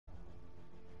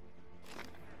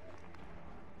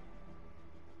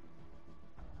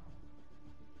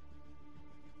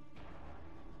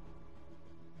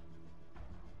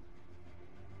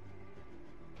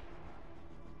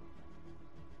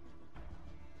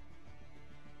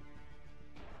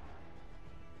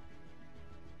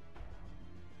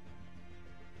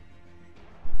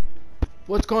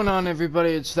What's going on,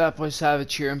 everybody? It's That Boy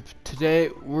Savage here, and today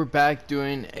we're back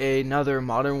doing another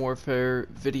Modern Warfare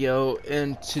video.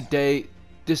 And today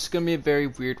this is gonna be a very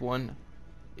weird one.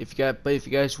 If you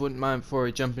guys wouldn't mind, before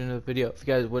we jump into the video, if you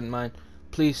guys wouldn't mind,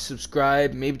 please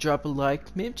subscribe, maybe drop a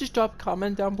like, maybe just drop a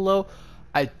comment down below.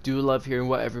 I do love hearing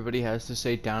what everybody has to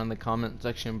say down in the comment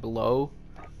section below.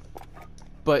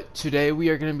 But today we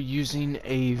are gonna be using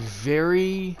a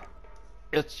very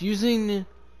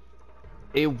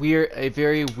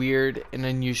very weird and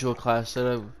unusual class set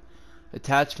of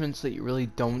attachments that you really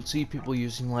don't see people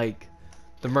using, like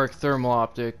the Merc thermal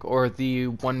optic or the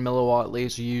 1 milliwatt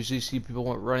laser. You usually see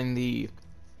people running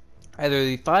either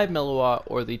the 5 milliwatt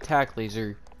or the tac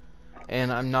laser.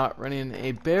 And I'm not running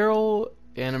a barrel,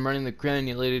 and I'm running the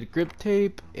granulated grip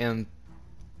tape. And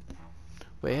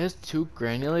wait, it has 2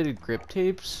 granulated grip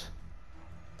tapes?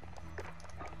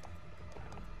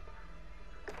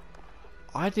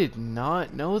 I did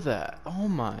not know that. Oh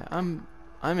my, I'm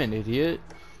an idiot.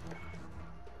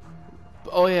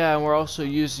 Oh yeah, and we're also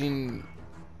using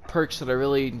perks that I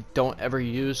really don't ever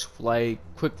use, like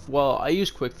I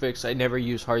use Quick Fix, I never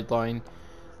use Hardline,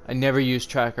 I never use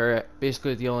Tracker.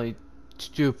 Basically the only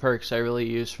 2 perks I really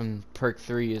use from perk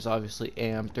 3 is obviously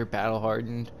Amped or Battle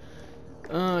Hardened.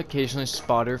 Occasionally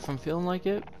Spotter if I'm feeling like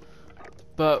it.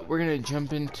 But we're gonna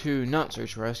jump into not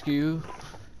search rescue.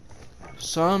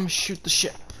 Some shoot the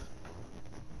ship.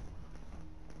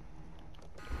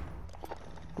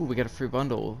 Ooh, we got a free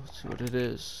bundle. Let's see what it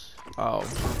is. Oh,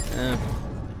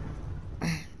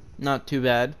 not too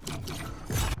bad.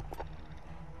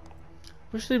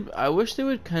 I wish they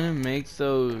would kind of make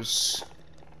those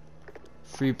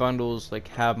free bundles like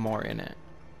have more in it.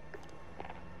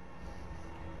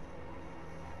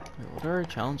 Wait, what are our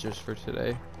challenges for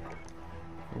today?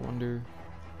 I wonder.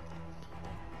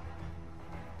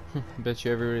 Bet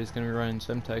you everybody's gonna be running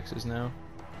Semtexes now.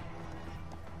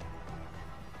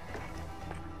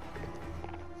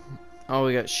 Oh,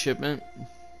 we got shipment.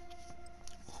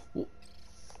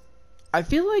 I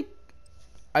feel like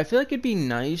it'd be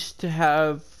nice to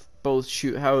have both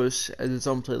Shoot House as its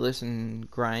own playlist and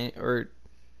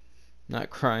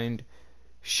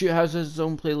Shoot House as its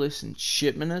own playlist and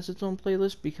Shipment as its own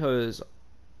playlist, because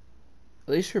at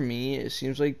least for me it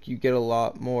seems like you get a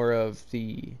lot more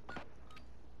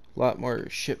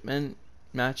shipment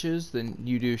matches than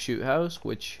you do Shoot House,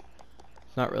 which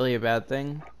is not really a bad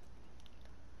thing.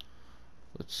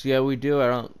 Let's see how we do.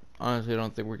 I honestly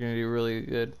don't think we're gonna do really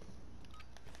good,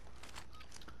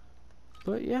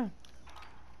 but yeah.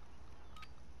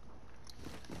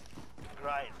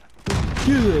 Right.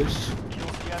 Do this.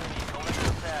 Kills the enemy, collects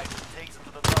the tags, and takes them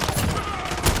to the tunnel.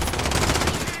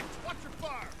 Watch your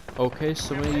fire. Okay,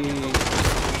 somebody.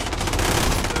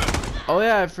 Oh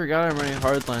yeah, I forgot I'm running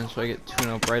Hardline, so I get tune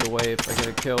up right away if I get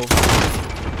a kill.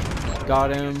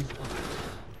 Got him.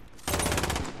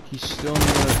 He's still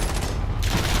near.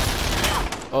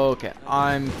 Okay,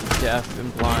 I'm deaf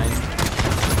and blind.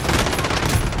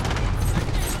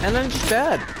 And I'm just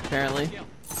bad, apparently.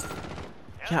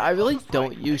 Yeah, I really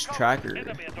don't use Tracker.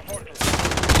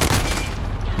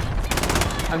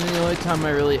 I mean, the only time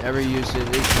I really ever use it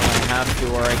is when I have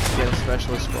to, or I can get a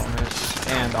specialist bonus.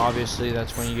 And obviously,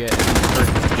 that's when you get a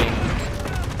perfect game.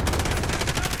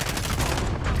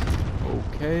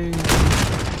 Okay.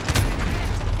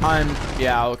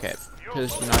 Yeah, okay.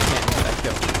 Because, you know, I can't get that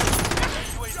kill.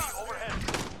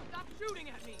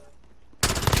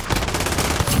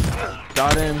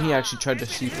 Got him. He actually tried to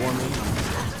C4 me.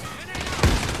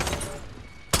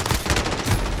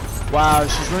 Wow,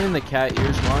 she's running the cat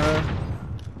ears, Mara.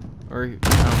 Or, I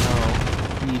don't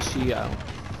know. He, she, I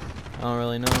don't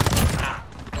really know.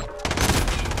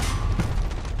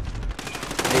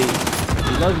 Hey,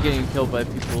 we love getting killed by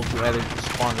people who either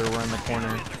spawned or were in the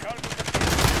corner.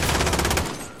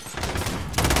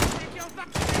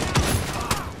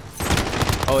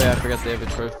 Oh yeah, I forgot they have a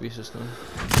trophy system.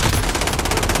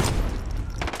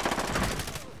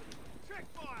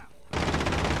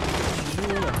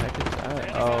 Where the heck is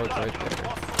that? Oh, it's right there.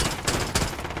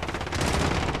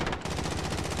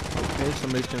 Okay,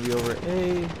 somebody's gonna be over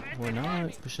A. We're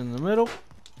not. Pushing in the middle.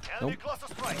 Nope.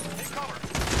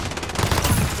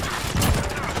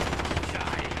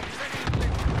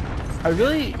 I feel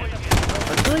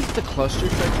like the cluster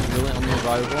check is really only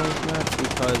valuable on this map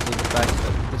because of the fact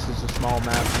that this is a small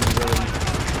map and you really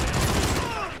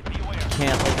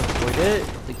can't like avoid it.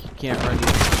 Like you can't run the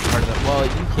part of that. Well,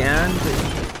 you can, but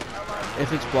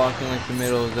if it's blocking like the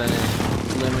middle, then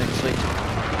it limits like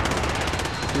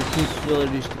your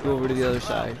capabilities to go over to the other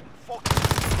side.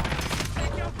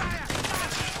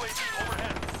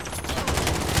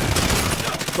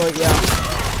 But yeah.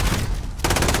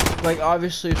 Like,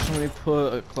 obviously, if somebody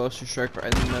put a cluster strike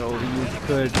right in the middle, you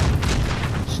could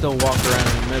still walk around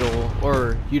in the middle,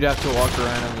 or you'd have to walk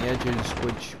around on the edges,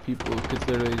 which people could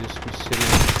literally just be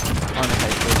sitting on a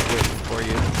head cliff waiting for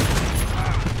you.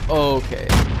 Okay.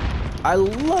 I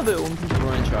love it when people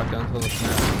run shotguns on this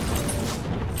map.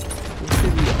 This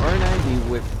could be R90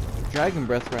 with Dragon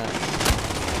Breath rounds.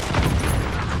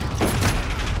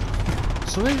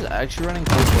 Somebody's actually running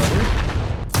cold blooded?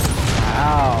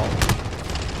 Wow.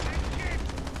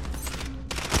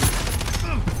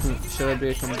 Should I be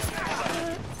a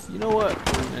You know what?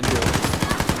 We're gonna do it.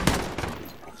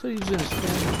 So using a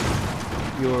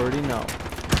spin. You already know.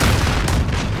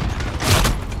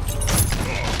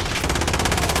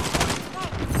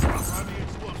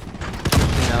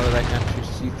 Now that I can actually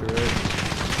see through it.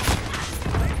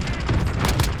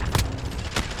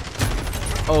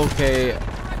 Okay,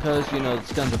 because you know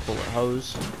this gun's a bullet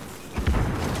hose.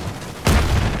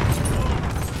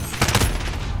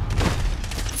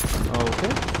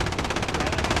 Okay.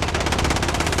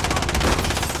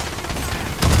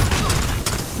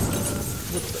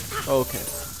 Okay.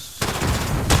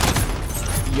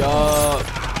 Yup.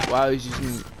 Wow, he's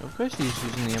using. Of course, he's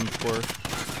using the M4.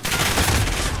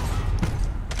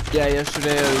 Yeah,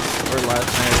 yesterday or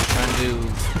last night,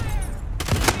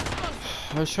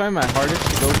 I was trying my hardest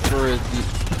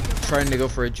to go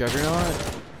for a Juggernaut,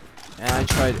 and I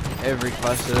tried every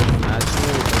class that I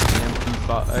imagined, like the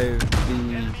MP5, the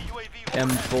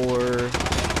M4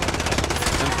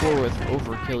 with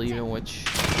overkill even, which.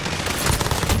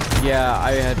 Yeah,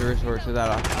 I had to resort to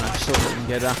that option. I still didn't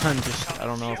get it. I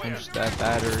don't know if I'm just that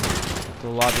bad or the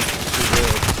lobby's just too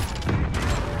good.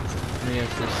 Let me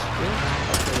have this.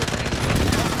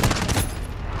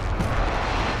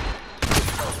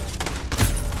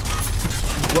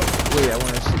 What? Wait, I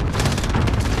want to see this.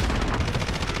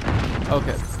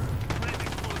 Okay.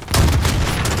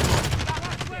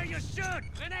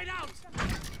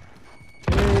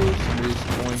 Okay, somebody's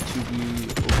going to be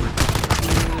over here.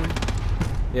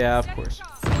 Yeah, of course.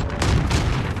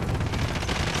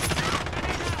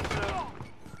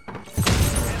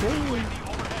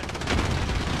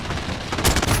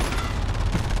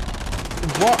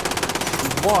 What?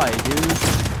 Why, dude?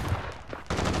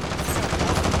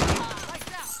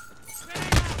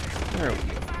 There we go.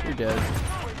 You're dead.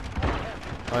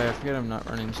 Oh yeah, I forget I'm not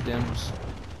running stims.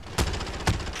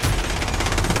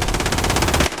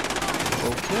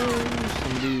 Okay,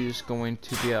 somebody's going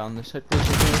to be on this head close,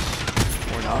 I guess.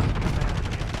 Or not.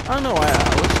 I don't know why I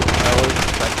always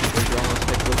expect people to go on those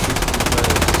head glitches because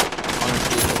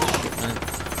honestly that's shipment.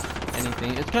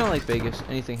 Anything. It's kinda like Vegas.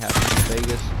 Anything happens in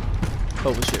Vegas.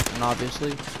 But with shipment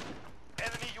obviously.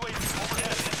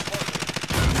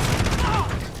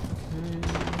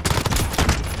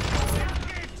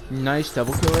 Nice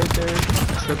double kill right there.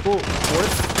 Triple,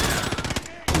 fourth.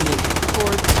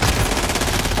 Fourth.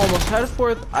 Almost had a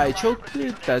fourth. I choked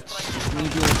it. That's just me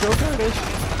being a choke artist.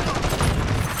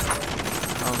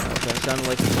 I don't know if that sounded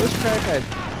like a voice crack. I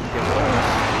think it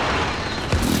was.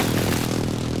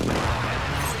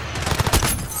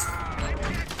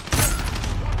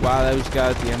 Wow, that was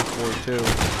got the M4 too.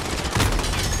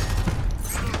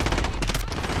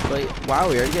 But wow,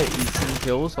 we already got 18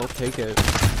 kills. I'll take it.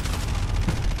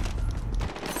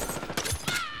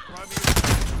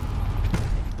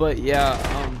 But yeah,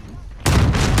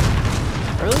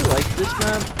 I really like this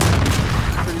map.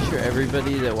 I'm pretty sure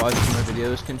everybody that watches my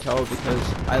videos can tell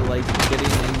because I like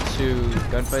getting into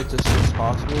gunfights as soon as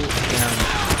possible, and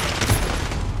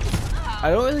I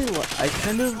don't really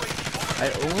I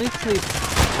only play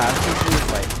passively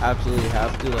if I absolutely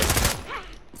have to. Like,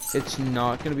 it's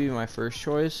not gonna be my first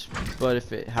choice, but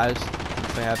if I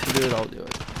have to do it, I'll do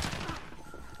it.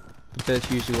 But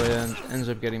that's usually what ends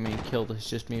up getting me killed. It's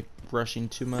just me rushing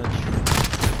too much,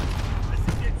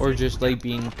 or just like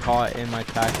being caught in my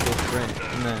tactical sprint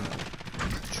and then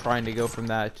trying to go from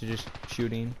that to just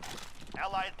shooting.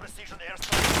 Allied precision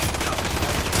airstrike.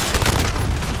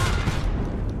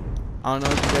 I don't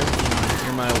know if you guys can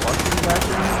hear my watching in the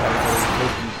background. I really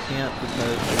hope you can't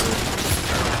because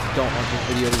I don't want this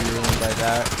video to be ruined by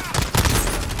that.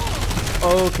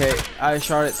 Okay, I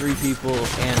shot at 3 people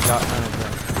and got none of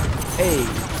them. Hey,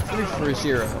 3 for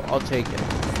 0. I'll take it.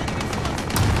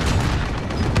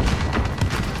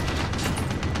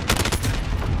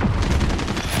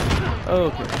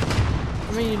 Okay.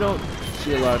 I mean, you don't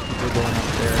see a lot of people going up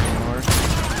there anymore.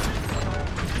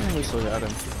 And we still got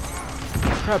him.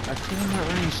 Crap, I think I'm not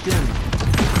running stim.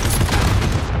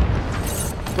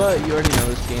 But you already know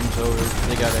this game's over.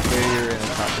 They got a Harrier and a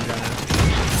Cotton Gunner.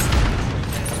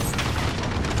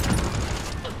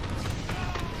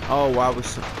 Oh wow, we're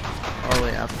so... Oh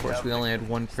yeah, of course, we only had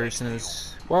one person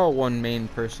who's, well, one main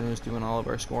person who's doing all of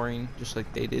our scoring, just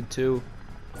like they did too.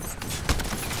 Oh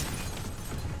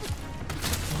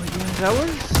yeah, that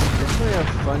was definitely a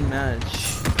fun match.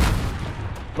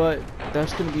 But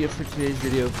that's gonna be it for today's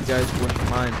video. If you guys wouldn't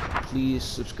mind, please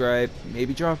subscribe,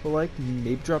 maybe drop a like,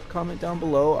 maybe drop a comment down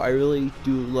below. I really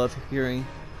do love hearing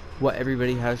what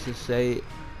everybody has to say,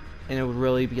 and it would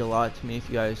really be a lot to me if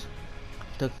you guys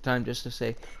took the time just to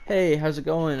say, hey, how's it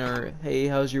going, or hey,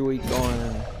 how's your week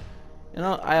going? And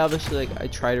I obviously, like, I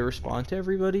try to respond to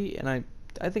everybody, and I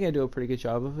think I do a pretty good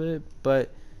job of it.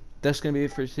 But that's gonna be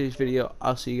it for today's video.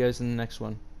 I'll see you guys in the next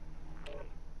one.